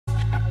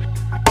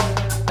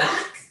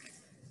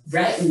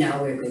Right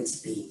now we're going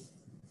to be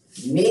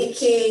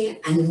making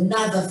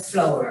another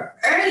flower.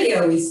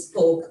 Earlier we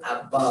spoke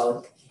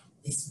about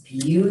this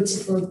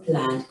beautiful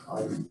plant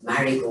called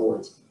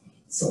marigold.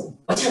 So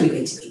what are we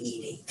going to be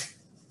needing?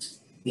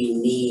 We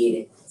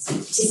need some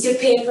tissue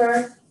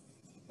paper.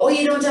 Oh,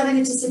 you don't have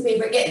any tissue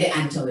paper? Get the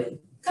ant towel.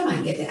 Come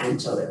on, get the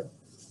ant towel.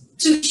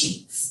 2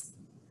 sheets.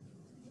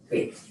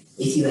 Great.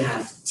 If you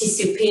have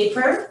tissue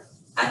paper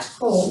at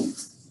home,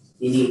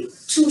 you need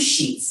 2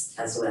 sheets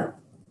as well.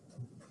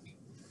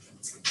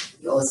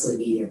 You also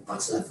need a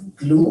bottle of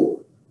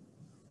glue,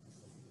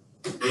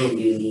 and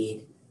you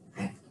need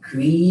a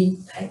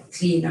green pipe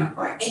cleaner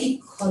or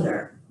any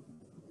color.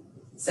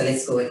 So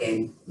let's go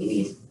again. We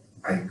need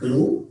our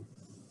glue,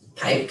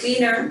 pipe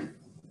cleaner,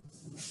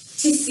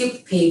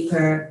 tissue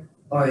paper,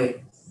 or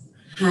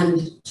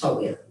hand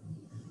towel.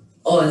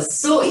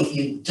 Also, if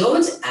you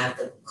don't have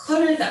the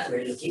color that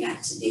we're looking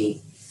at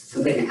today,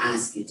 I'm going to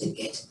ask you to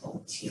get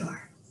out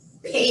your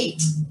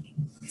paint.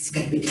 It's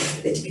going to be a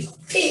little bit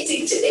of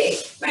painting today.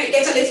 Might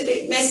get a little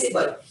bit messy,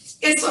 but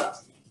guess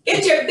what?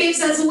 Get your bibs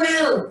as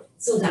well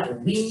so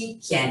that we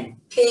can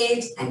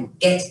paint and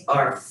get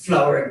our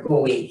flower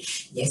going.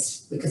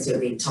 Yes, because we've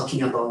been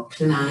talking about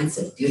plants,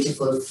 and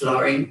beautiful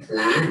flowering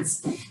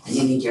plants, and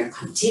you need your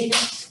container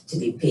to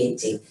be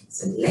painting.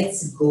 So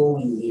let's go.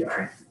 We need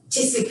our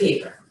tissue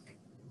paper.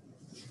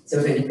 So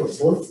we're going to put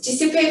both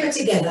tissue paper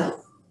together.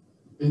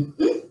 And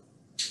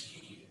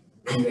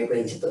we're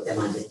going to put them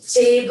on the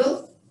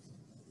table.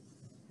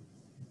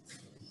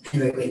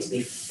 And we're going to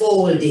be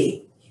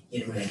folding.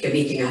 You know, like you're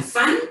making a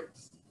fan?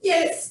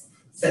 Yes.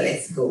 So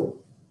let's go.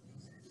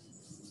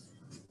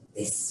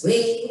 This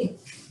way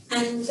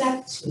and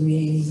that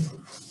way.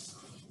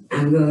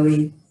 I'm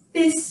going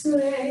this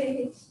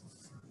way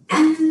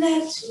and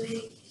that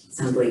way.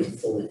 So I'm going to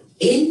fold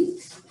in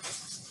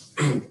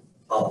and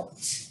out.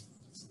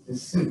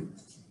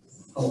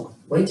 Oh,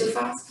 way too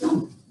fast?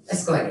 No.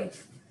 Let's go again.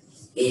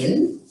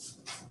 In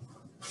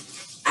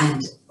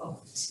and out.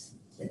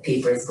 The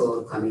paper is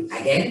going coming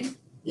again.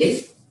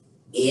 Lift,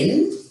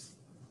 in,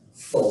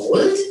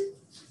 fold,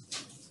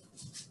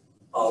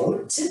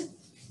 out,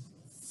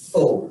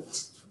 fold.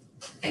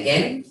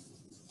 Again,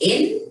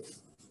 in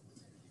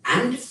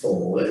and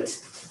fold,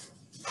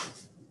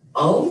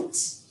 out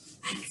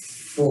and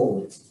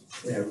fold.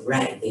 We're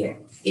right there.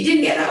 You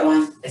didn't get that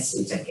one? Let's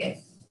do it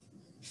again.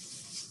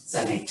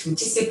 So I make 2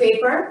 tissue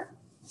paper.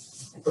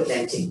 I put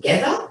them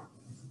together.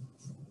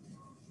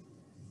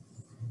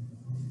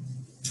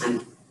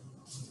 And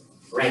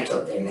right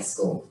up there, let's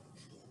go.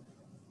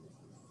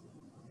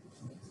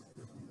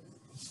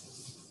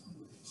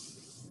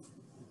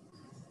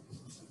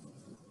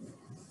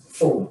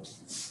 Fold,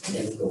 and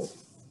then we go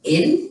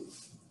in,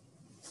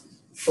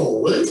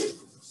 fold,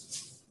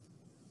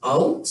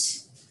 out,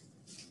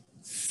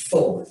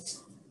 fold,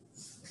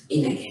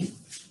 in again,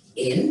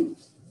 in,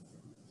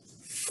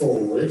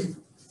 fold,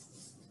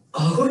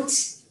 out,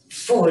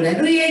 fold. I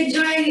know you're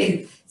enjoying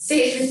it.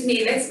 Say it with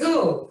me, let's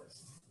go.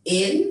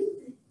 In,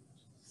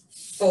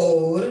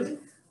 fold,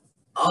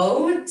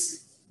 out,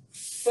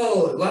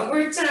 fold. One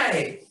more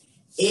time.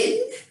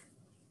 In,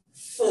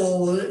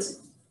 fold,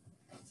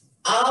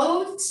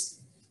 out,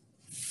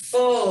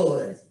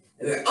 fold.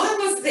 We're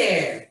almost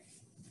there.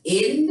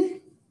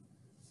 In,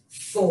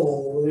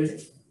 fold,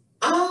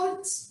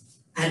 out,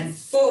 and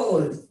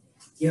fold.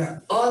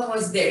 You're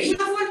almost there. You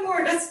have one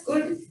more. That's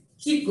good.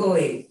 Keep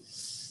going.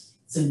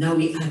 So now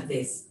we have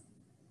this.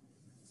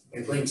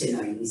 You're going to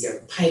now use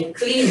your pipe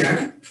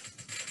cleaner.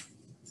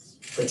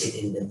 Put it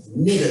in the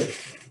middle.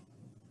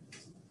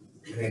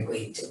 And we're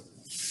going to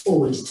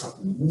fold it up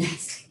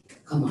nicely.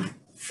 Come on.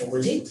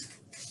 Fold it.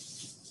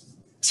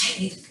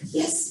 Tighten it.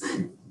 Yes,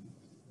 man.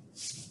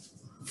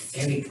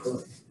 Very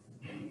good.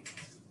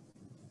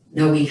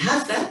 Now we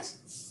have that.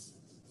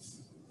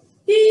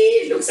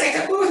 It looks like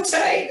a bow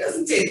tie,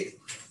 doesn't it?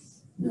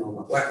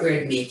 No, what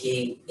we're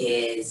making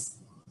is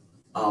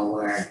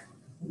our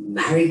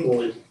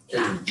marigold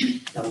plant.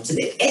 Down to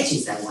the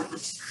edges, I want you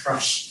to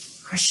crush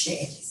the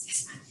edges.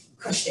 Yes, man.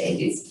 Crush the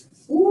edges.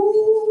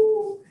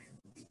 Ooh.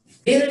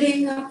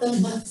 Building up the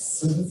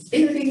muscles,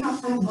 building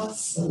up my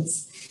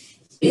muscles,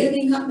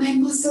 building up my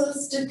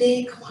muscles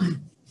today. Come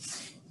on.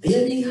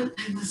 Building up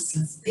my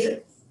muscles.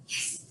 Build.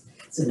 Yes.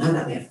 So now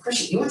that we have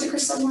crushed it, you want to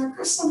crush some more?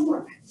 Crush some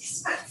more.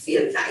 Yes, man.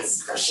 Feel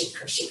nice. Crush it,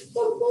 crush it.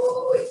 One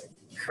more.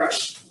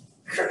 Crush,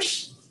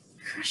 crush,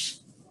 crush,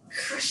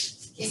 crush.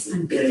 Yes,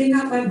 man. Building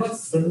up my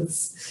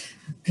muscles.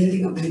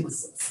 Building up my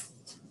muscles.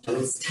 Now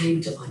it's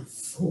time to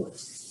unfold.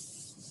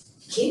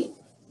 Okay?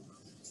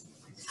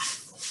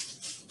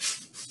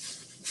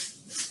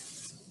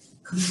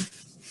 Come on.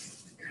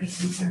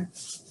 Right over.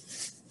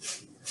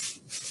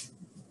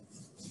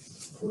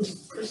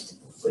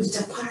 Put it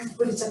apart.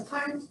 Put it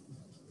apart.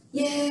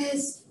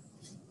 Yes.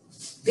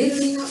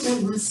 Building up my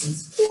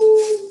muscles.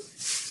 Ooh.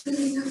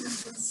 Building up my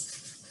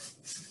muscles.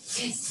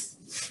 Yes.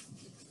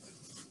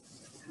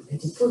 I'm going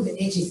to pull the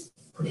edges.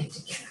 Put them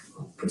together.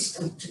 Oh, put it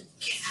up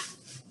together.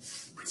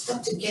 Put it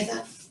up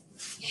together.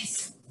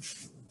 Yes.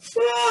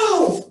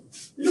 Wow.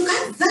 Look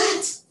at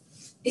that.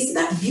 Isn't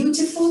that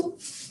beautiful?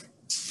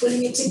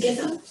 Putting it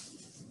together.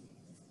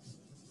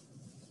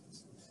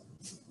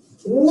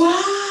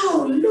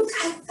 Wow, look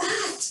at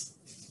that.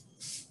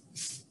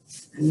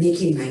 I'm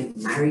making my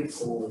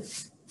marigold.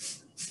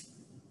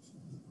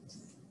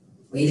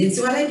 We didn't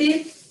see what I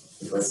did?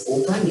 It was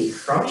open, we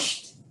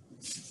crushed,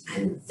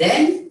 and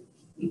then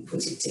we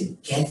put it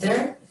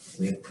together.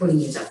 We're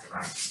pulling it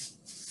apart.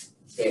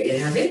 There you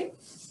have it.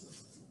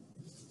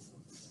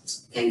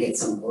 Can get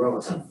some more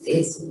out of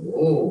this.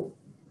 Whoa.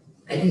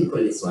 I didn't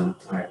pull this one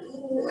apart.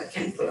 Oh, I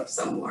can pull up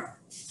some more.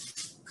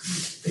 Come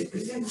on,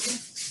 bring them up.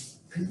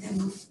 Bring them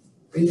up.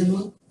 Bring them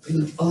up.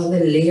 Bring up all the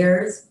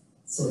layers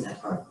so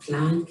that our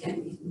plant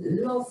can be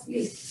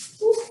lovely.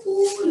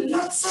 Ooh,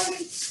 lots of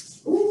it.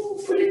 Ooh,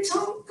 pull it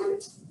out. Pull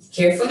it.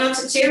 Careful not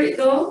to tear it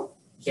though.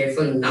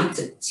 Careful not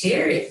to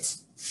tear it.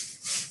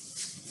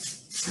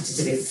 I want it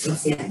to be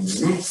fluffy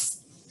and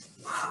nice.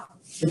 Wow,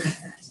 look at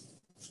that.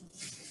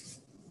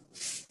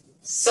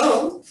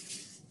 So,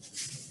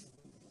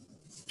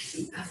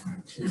 we have our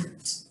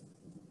plant.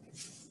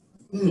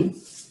 Look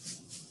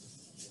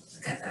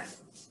at that.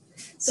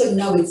 So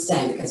now it's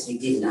time, because we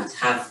did not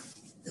have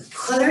the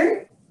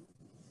color,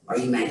 or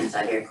you might not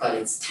have your color,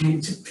 it's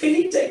time to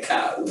paint. I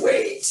can't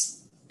wait.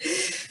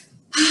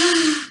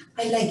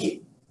 I like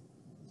it.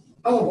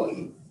 Oh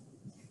boy.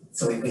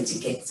 So we're going to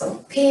get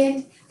some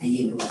paint, and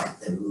you know that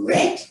the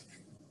red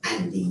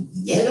and the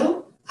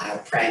yellow are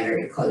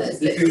primary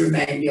colors. Let me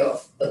remind you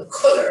of the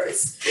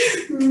colors.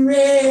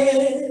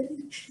 Red,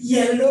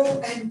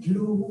 yellow, and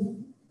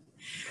blue.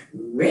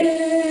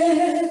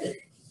 Red,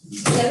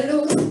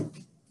 yellow,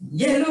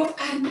 yellow,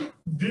 and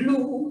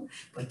blue.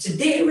 But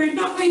today we're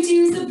not going to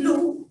use the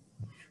blue.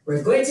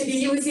 We're going to be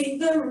using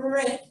the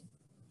red.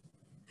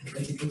 I'm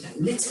going to put a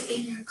little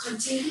in your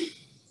container.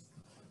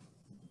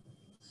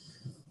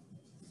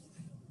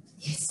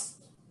 Yes.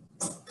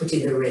 Put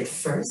in the red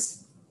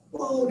first.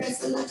 Whoa,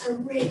 that's a lot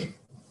of red.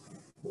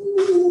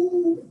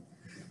 Ooh,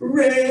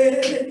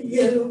 red,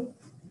 yellow.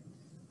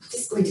 What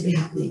is going to be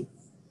happening?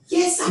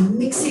 Yes, I'm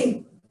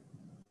mixing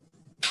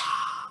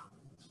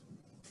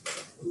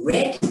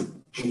red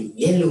and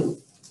yellow.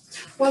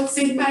 What's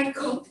in my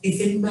cup is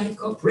in my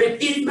cup.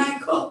 Red in my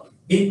cup,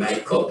 in my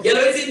cup.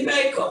 Yellow is in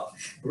my cup.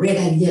 Red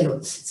and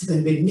yellow. So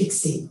we're going to be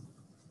mixing.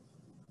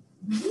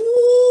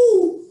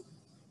 Woo!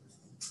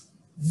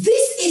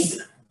 This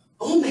is,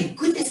 oh my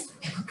goodness,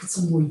 I could put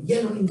some more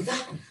yellow in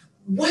that.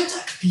 What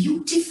a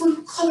beautiful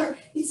color.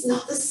 It's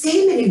not the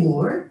same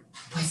anymore.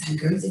 Boys and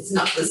girls, it's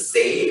not the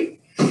same.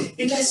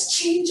 It has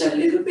changed a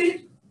little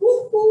bit.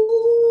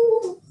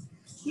 Woo-hoo.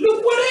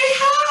 Look what I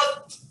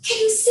have. Can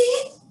you see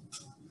it?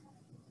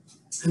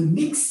 I'm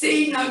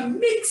mixing.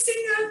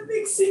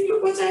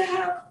 Look what I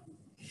have.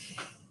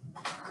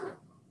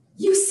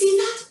 You see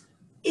that?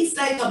 It's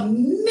like a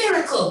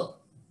miracle.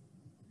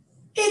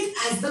 It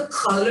has the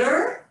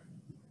color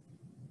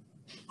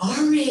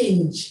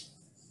orange.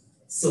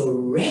 So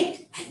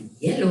red and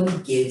yellow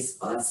gives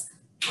us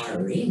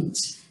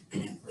orange.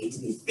 And I'm going to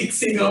be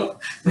fixing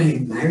up my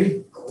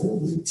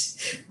marigold.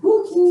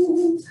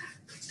 Woo-hoo.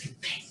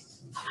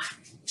 Come on,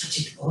 touch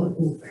it all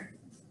over.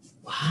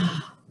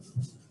 Wow.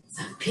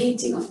 So I'm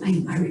painting up my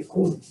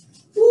marigold.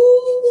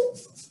 Woo.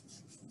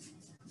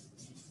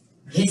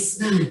 Yes,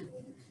 man.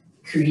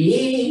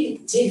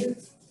 Creative.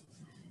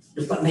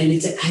 Look what my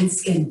little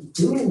ants can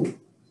do.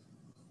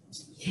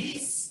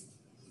 Yes.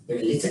 Your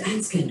little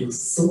ants can do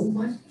so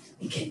much.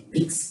 We can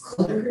mix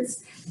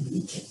colors and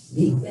we can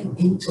make them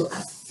into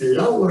a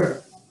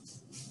flower.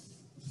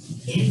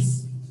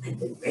 Yes, and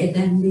the red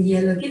and the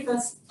yellow give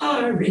us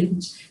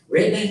orange.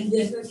 Red and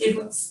yellow give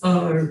us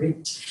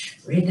orange.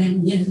 Red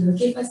and yellow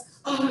give us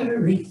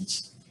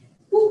orange.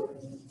 Ooh,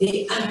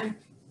 they are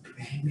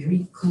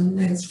primary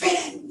colors. Red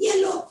and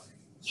yellow.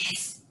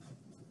 Yes,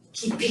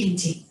 keep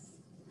painting.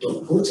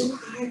 Don't go too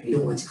hard. You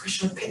don't want to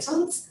crush your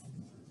petals.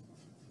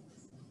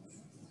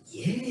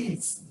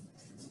 Yes.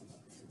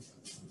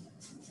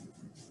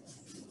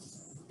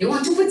 You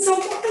want to put some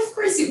more? Of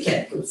course you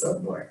can put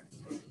some more.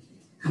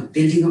 I'm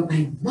building up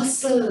my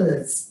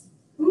muscles.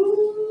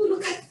 Ooh,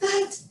 look at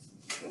that.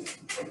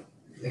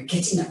 We're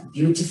getting a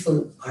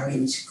beautiful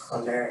orange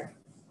color.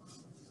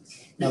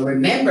 Now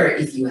remember,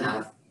 if you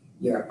have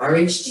your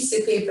orange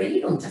tissue paper,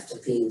 you don't have to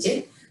paint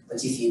it.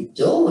 But if you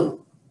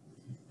don't,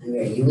 and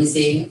we're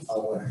using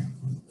our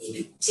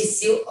maybe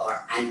tissue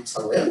or ant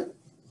towel,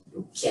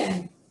 you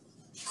can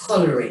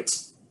color it.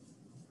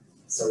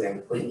 So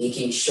we're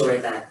making sure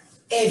that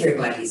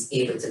everybody is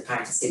able to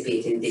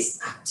participate in this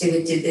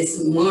activity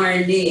this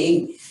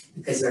morning,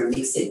 because we're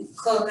mixing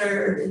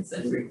colors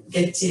and we're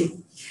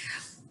getting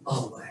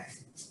our,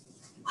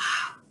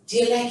 wow, do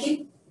you like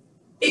it?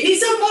 It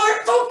needs some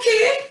more,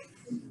 okay.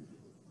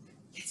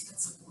 Let's put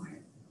some more.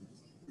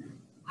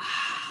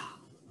 Wow.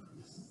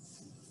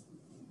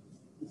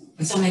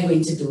 What am I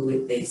going to do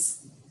with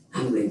this?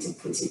 I'm going to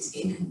put it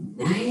in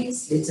a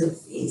nice little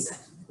vase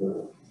at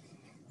home,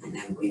 and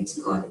I'm going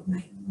to call it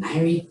my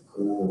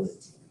marigold.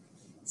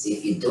 So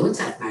if you don't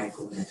have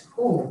marigold at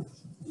home,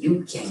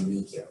 you can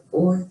make your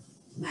own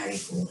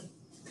marigold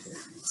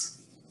plant.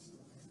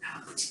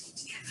 Now put it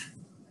together.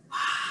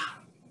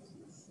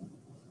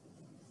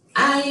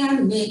 I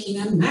am making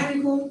a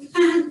marigold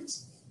plant.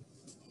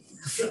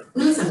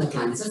 No, it's not a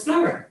plant, it's a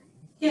flower.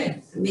 Yeah,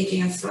 I'm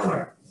making a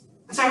flower.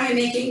 What am I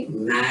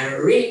making?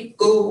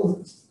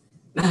 Marigold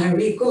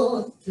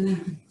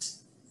plant.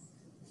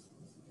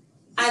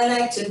 I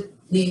like to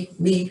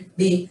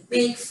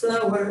make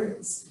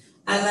flowers.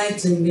 I like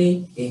to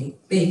make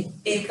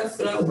a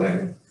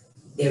flower.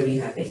 There we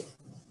have it.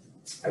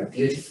 A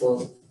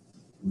beautiful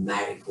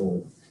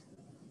marigold.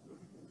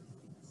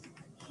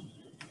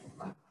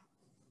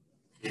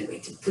 I'm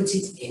going to put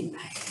it in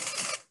my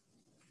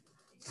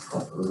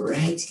cup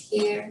right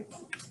here.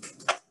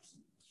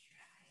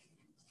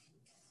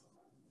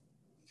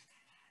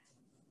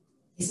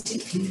 Isn't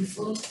it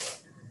beautiful?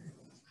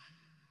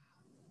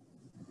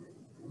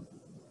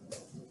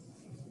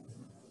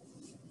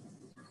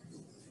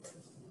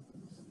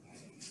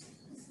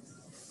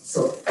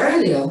 So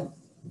earlier,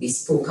 we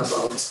spoke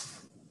about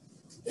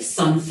the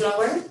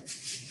sunflower.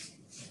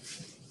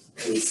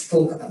 We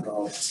spoke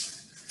about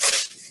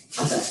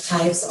other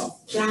types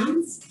of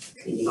plants.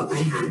 Cleaning up my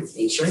hands,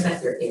 make sure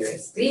that your ear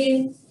is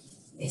clean.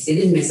 Yes, you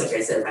didn't mess up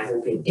yourself, I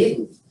hope you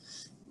didn't.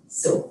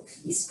 So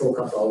we spoke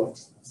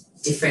about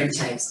different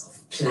types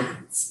of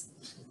plants.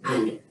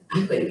 And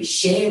I'm going to be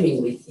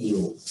sharing with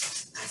you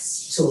a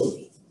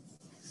story.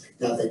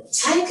 Now the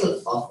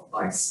title of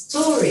our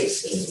story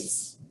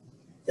is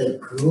The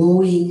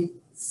Growing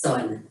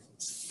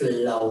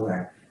Sunflower.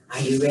 Are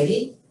you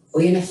ready? Oh,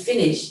 you're not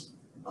finished?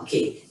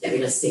 Okay, let me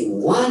just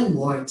sing one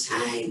more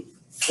time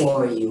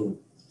for you.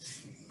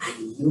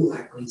 And you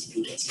are going to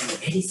be getting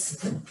ready,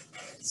 sit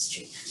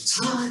straight and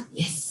tall.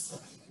 Yes,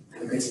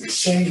 I'm going to be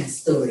sharing a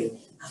story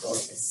about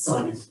the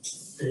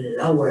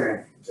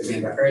sunflower.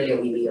 Remember earlier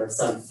we made our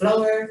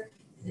sunflower,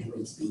 and I'm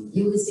going to be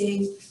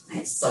using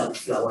my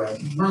sunflower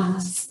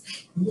mask,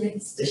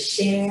 yes, to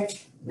share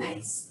my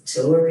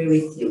story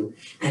with you.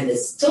 And the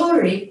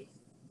story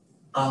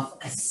of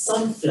a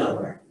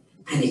sunflower,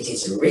 and it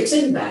is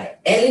written by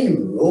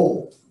Ellen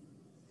Rowe.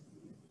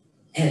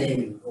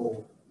 Ellen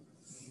Rowe.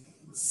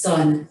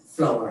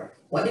 Sunflower.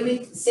 What did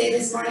we say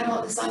this morning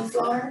about the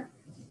sunflower?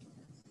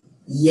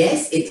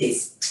 Yes, it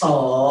is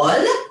tall.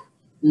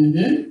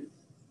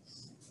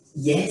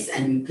 Yes,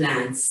 and we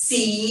plant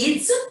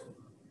seeds.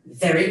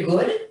 Very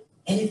good.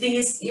 Anything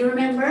else you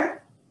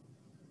remember?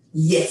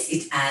 Yes,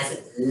 it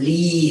has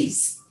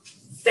leaves.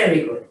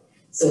 Very good.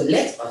 So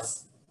let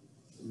us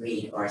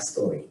read our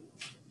story.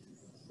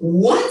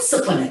 Once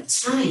upon a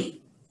time,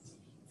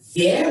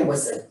 there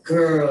was a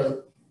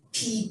girl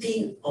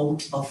peeping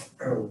out of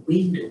her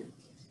window.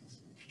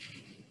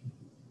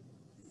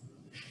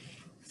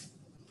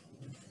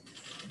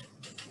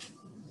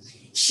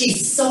 She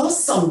saw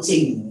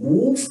something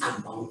move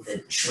among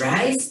the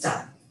dry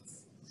stuff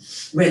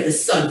where the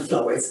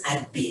sunflowers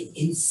had been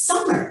in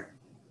summer.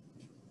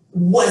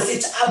 Was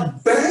it a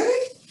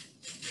bird?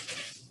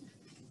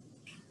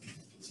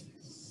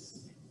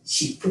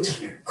 She put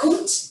on her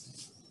coat,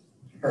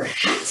 her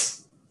hat,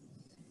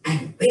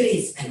 and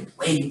berries and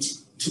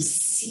went to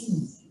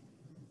see.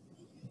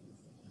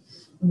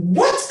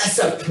 What a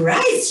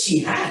surprise she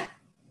had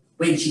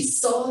when she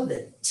saw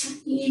the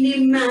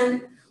tiny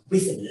man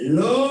with a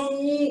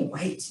long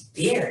white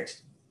beard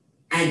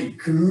and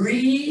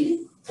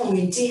green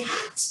pointy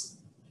hat.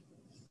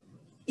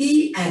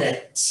 He had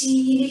a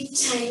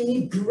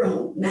tiniest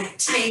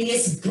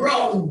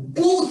brown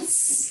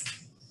boots,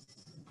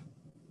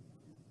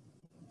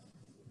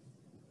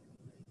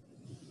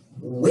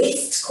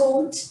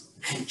 waistcoat,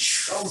 and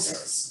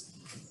trousers.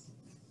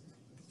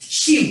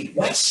 She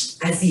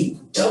watched as he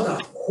dug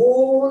a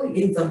hole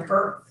in the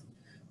earth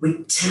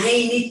with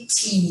teeny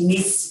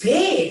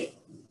spade.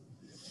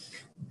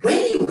 When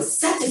he was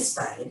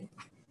satisfied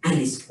and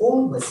his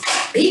hole was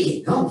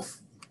big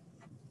enough,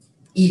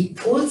 he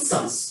pulled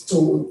some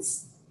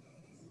stones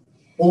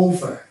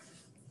over.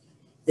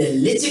 The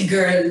little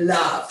girl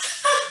laughed,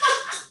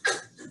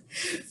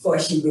 for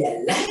she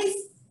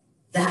realized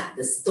that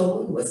the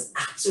stone was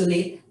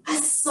actually a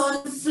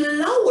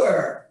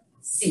sunflower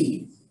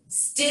seed,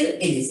 still in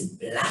his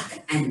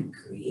black and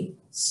gray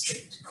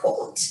straight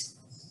coat.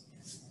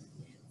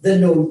 The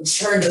gnome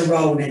turned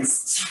around and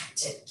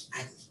started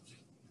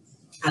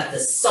at the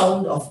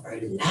sound of her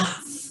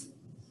laugh.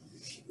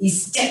 He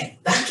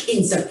stepped back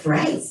in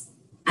surprise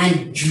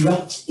and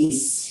dropped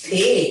his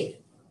spade.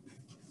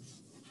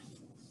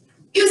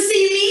 You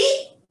see me?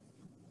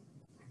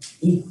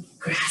 He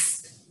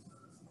grasped.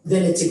 The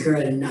little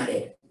girl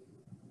nodded.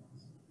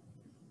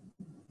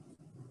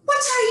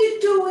 What are you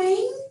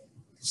doing?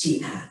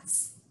 She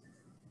asked.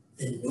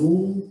 The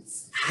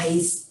gnome's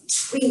eyes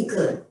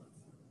twinkled,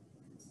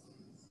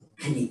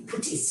 and he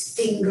put his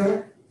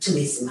finger to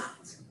his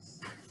mouth,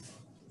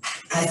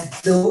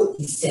 as though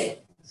he said,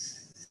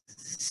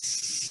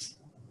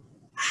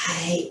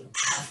 I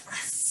have a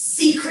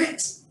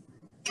secret.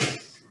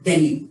 Then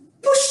he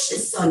pushed the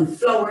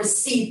sunflower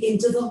seed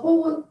into the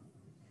hole,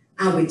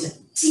 and with a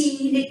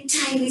teeny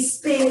tiny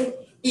spade,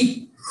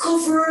 he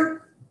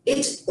covered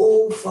it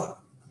over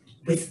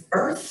with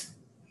earth.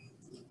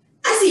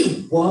 As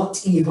he walked,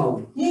 he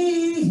hummed,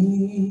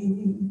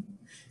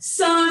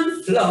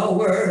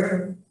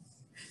 Sunflower,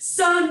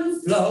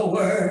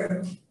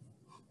 sunflower,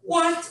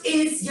 what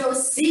is your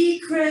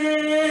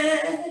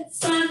secret?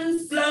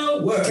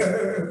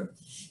 Sunflower,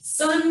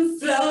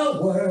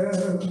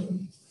 sunflower,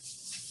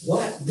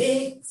 what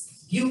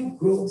makes you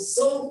grow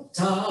so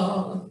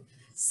tall?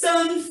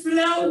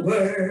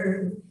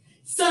 Sunflower,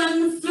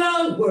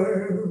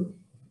 sunflower,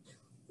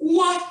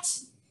 what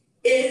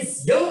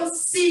is your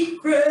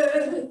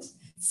secret?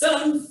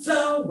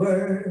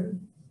 Sunflower,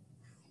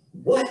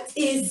 what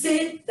is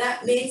it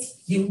that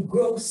makes you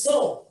grow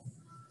so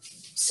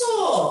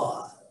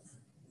tall?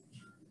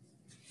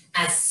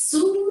 As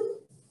soon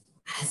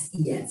as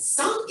he had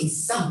sung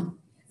his song,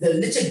 the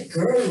little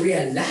girl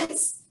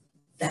realized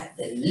that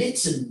the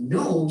little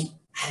gnome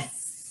had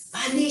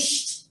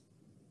vanished.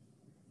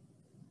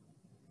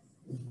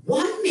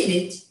 1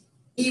 minute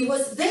he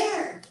was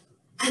there,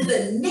 and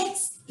the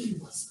next he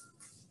was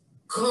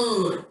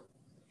gone.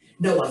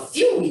 Now a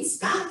few weeks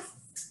passed,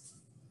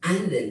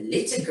 and the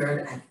little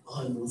girl had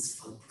almost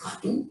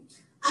forgotten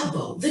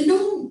about the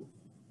gnome.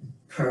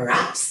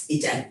 Perhaps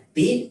it had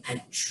been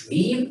a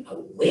dream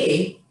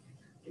away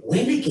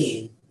when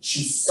again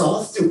she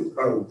saw through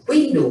her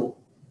window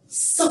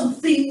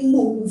something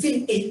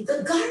moving in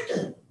the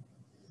garden.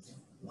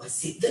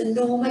 Was it the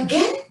gnome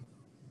again?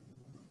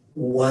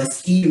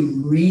 Was he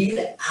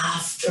real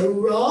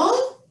after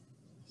all?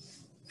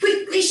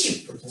 Quickly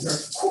she put on her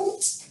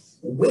coat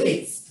with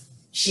it.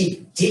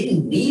 She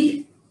didn't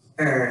need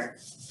her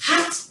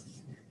hat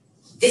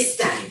this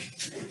time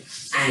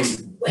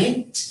and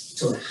went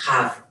to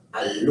have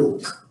a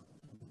look.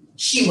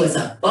 She was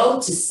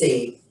about to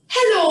say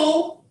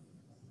hello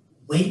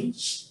when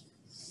she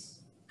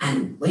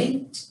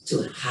went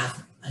to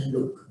have a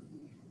look.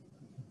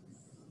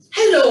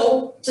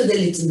 Hello to the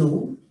little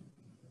gnome.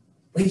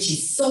 When she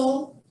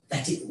saw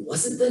that it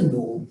wasn't the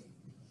gnome,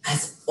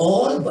 as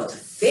all but a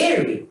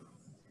fairy,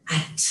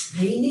 a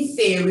tiny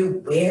fairy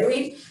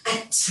wearing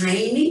a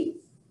tiny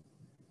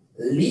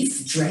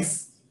leaf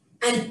dress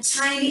and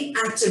tiny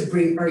had to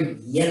bring her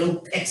yellow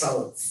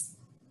petals.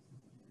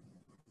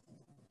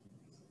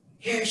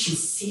 Here she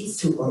sees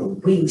through her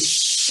wings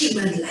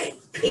shimmered like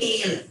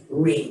pale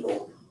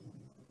rainbow.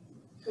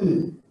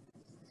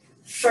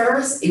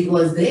 First it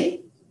was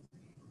the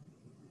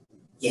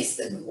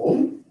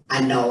gnome,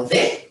 and now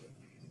the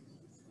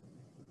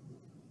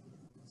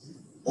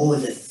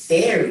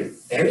fairy.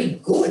 Very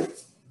good.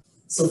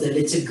 So the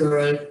little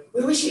girl,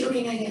 where was she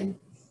looking again?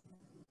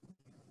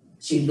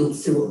 She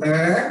looked through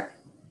her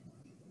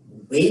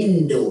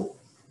window.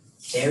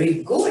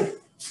 Very good.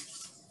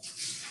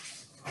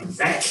 All right,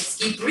 let's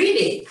keep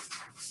reading.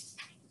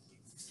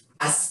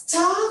 A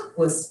star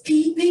was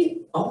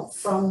peeping out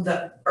from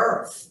the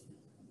earth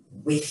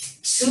with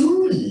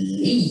 2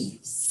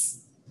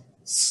 leaves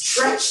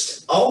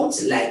stretched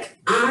out like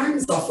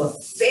arms of a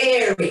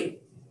fairy.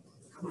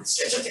 Come on,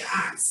 stretch out your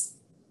arms.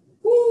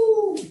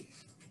 Woo!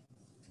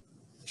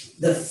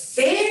 The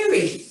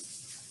fairy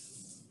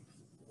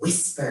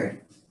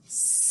whispered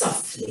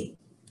softly.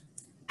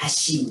 As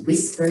she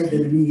whispered, the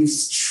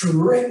leaves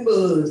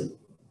trembled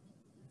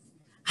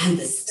and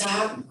the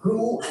star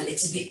grew a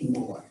little bit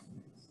more.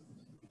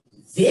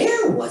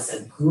 There was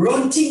a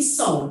grunting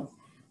sound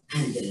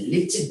and the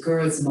little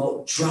girl's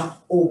mouth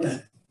dropped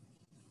open.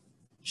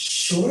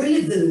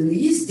 Surely the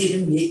leaves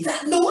didn't make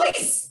that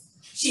noise,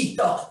 she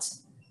thought.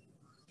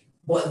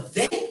 But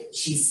then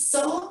she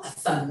saw a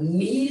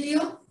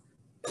familiar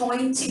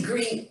pointy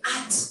green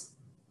hat.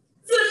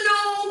 The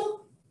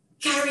gnome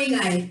carrying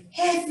a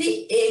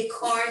heavy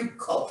acorn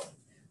cup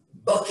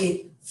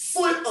bucket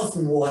full of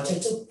water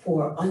to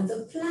pour on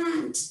the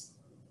plant.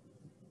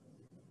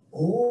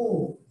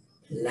 Oh,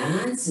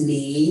 plants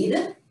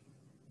need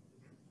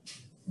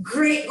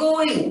great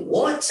going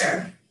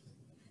water.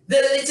 The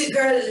little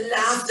girl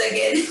laughed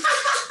again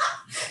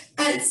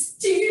and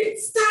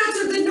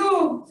started the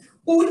gnome,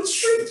 who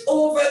tripped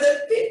over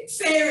the pit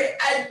fairy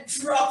and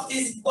dropped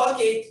his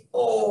bucket.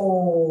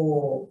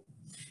 Oh,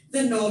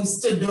 the gnome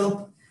stood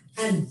up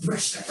and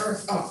brushed the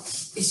earth off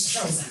his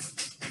trouser,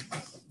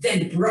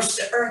 then brushed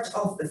the earth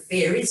off the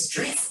fairy's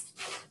dress.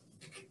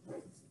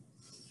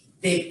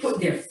 They put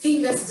their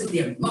fingers to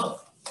their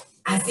mouth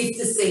as if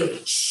to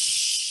say,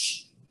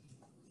 shh,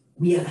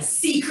 we have a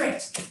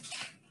secret.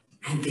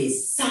 And they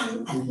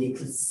sang a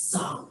little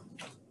song.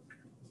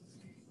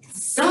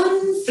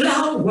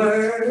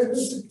 Sunflower,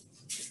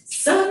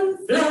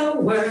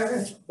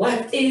 sunflower,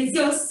 what is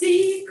your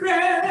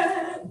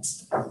secret?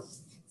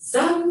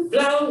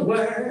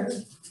 Sunflower,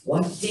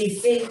 what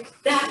is it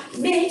that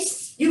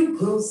makes you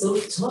grow so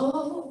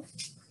tall?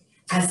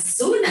 As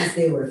soon as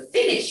they were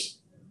finished,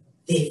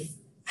 they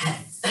had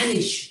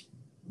vanished.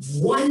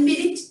 1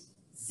 minute,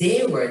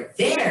 they were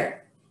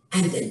there,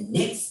 and the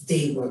next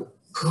they were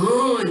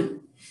gone.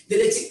 The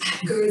little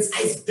girl's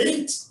eyes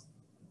blinked.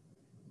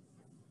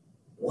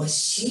 Was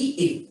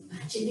she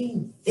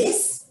imagining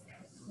this?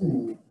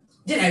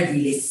 Did I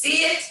really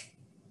see it?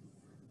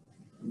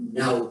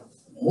 Now,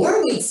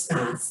 more weeks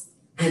passed,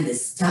 and the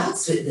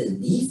stalks with the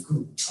leaf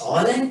grew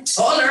taller and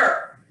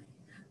taller.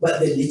 But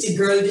the little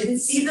girl didn't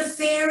see the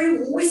fairy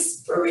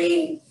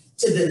whispering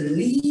to the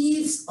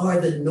leaves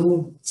or the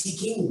gnome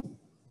digging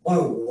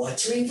or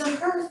watering the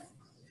earth.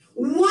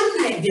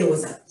 One night there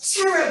was a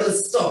terrible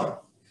storm.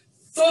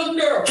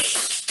 Thunder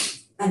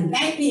and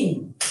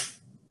lightning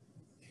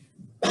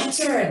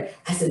battered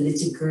at the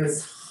little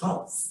girl's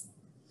house.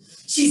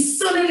 She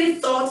suddenly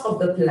thought of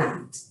the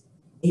plant.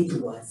 It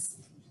was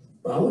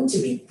bound to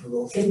be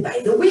broken by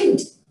the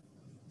wind.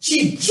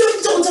 She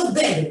jumped out of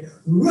bed,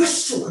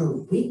 rushed to her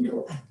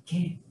window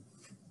again,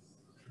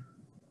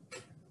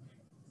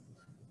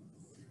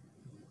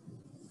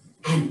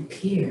 and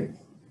peered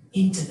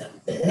into the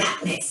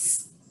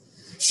blackness.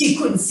 She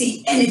couldn't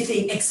see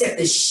anything except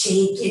the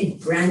shaking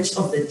branch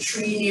of the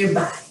tree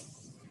nearby.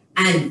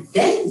 And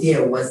then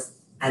there was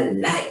a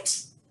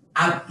light,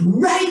 a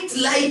bright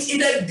light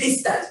in the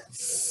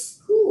distance.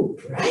 Ooh,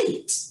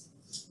 bright.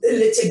 The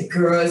little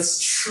girl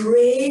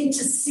strained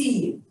to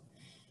see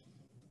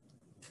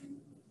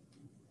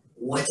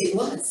what it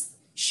was.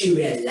 She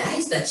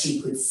realized that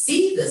she could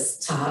see the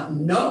star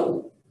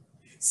now,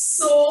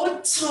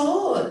 so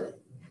tall,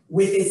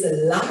 with its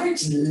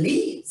large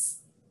leaves.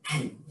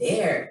 And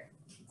there,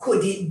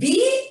 could it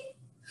be?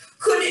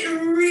 Could it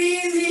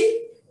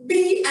really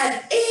be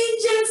an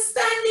angel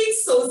standing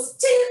so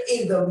still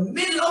in the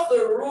middle of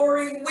the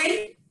roaring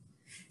wind?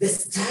 The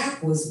star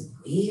was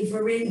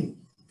wavering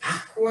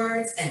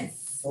backwards and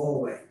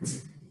forward.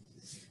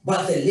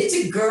 But the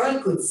little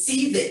girl could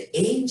see the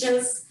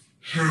angel's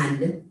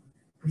hand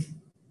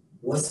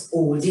was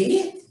holding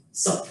it,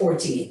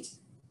 supporting it.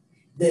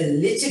 The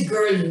little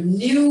girl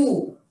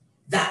knew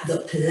that the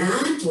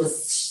plant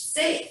was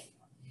safe.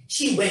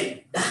 She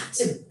went back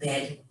to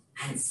bed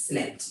and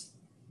slept.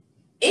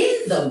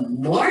 In the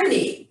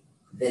morning,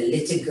 the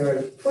little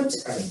girl put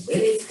her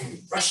willies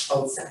and rushed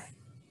outside.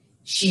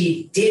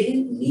 She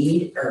didn't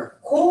need her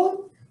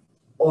coat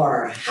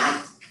or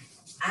hat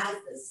as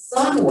the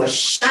sun was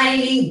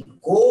shining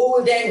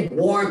golden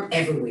warm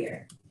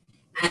everywhere.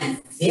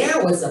 And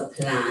there was a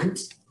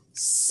plant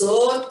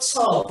so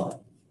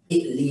tall,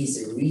 it leaves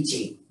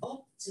reaching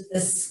up to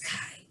the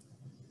sky.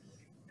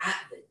 At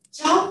the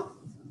top,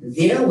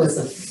 there was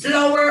a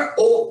flower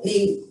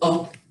opening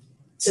up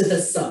to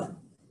the sun.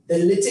 The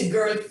little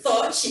girl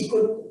thought she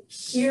could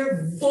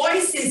hear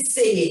voices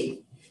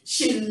singing.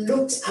 She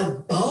looked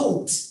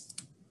about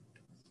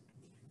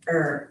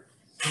her,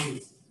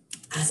 and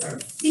as her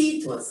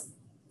feet was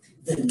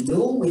the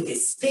gnome with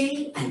his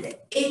spade and the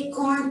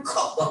acorn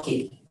cup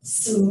bucket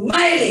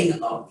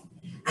smiling up.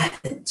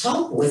 At the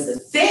top was the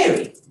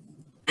fairy,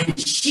 and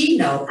she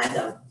now had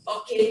a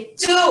bucket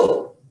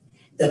too,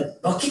 the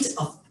bucket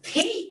of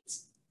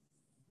paint.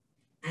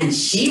 And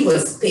she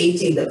was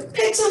painting the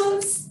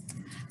petals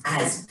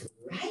as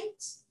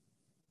bright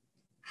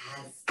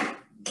as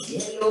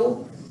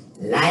yellow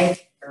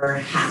like her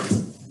hat.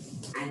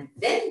 And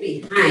then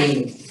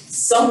behind,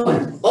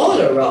 someone all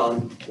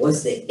around,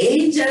 was the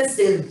angel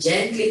still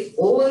gently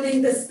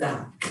holding the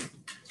star.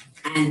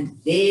 And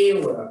they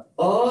were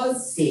all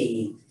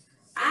saying,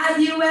 "Have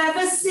you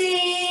ever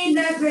seen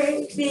a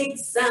great big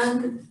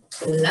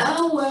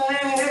sunflower?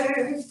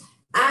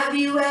 Have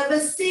you ever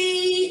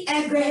seen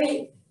a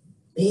great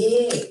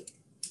big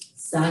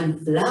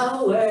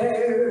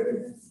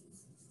sunflower?"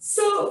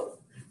 So,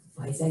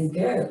 boys and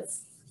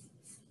girls,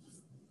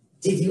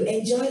 did you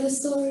enjoy the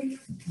story?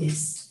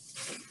 Yes.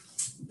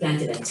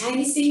 Planted a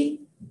tiny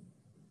seed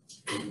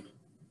and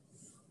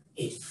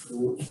it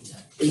grew into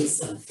a big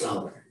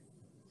sunflower.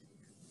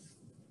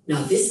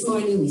 Now this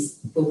morning we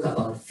spoke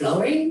about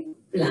flowering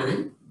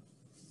plant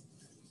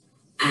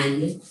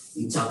and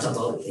we talked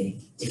about the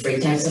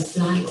different types of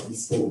plant. We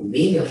spoke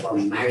mainly about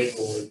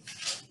marigold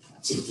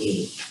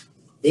today.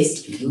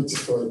 This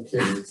beautiful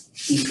plant.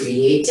 We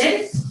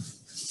created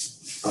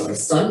our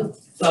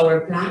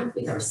sunflower plant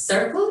with our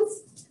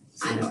circles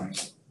and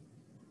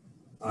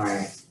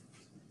our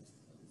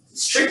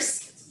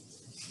strips.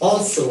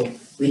 Also,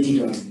 we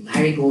did our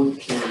marigold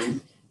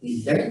plant.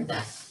 We learned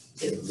that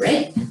the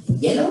red and the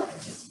yellow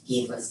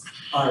gave us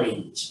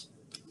orange.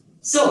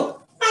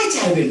 So, might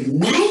I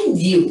remind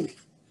you,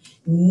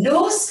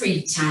 no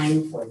screen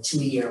time for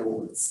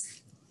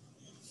 2-year-olds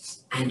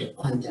and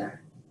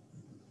under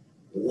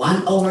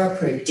 1 hour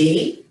per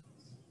day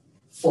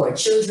for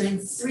children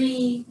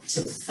 3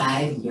 to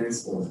 5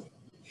 years old.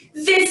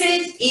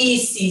 Visit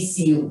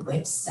ECC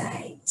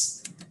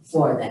website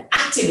for the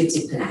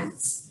activity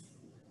plans,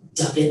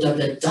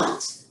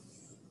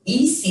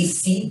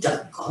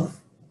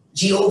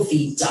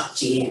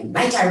 www.ecc.gov.jm.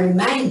 Might I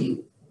remind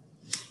you,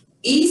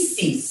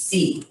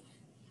 ECC,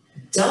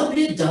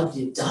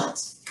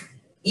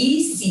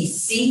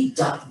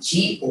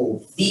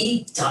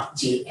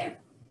 www.ecc.gov.jm.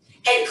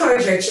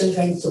 Encourage our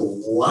children to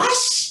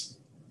wash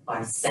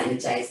or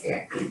sanitize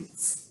their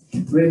hands.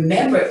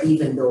 Remember,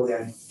 even though we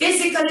are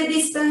physically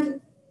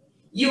distant,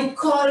 you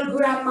call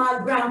grandma,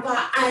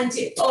 grandpa,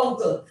 auntie,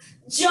 uncle.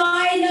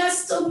 Join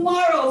us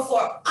tomorrow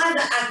for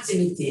other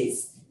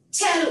activities.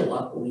 Tell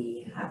what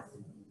we have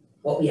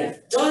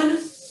done.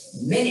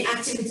 Many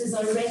activities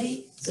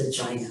already, so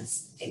join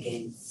us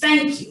again.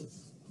 Thank you.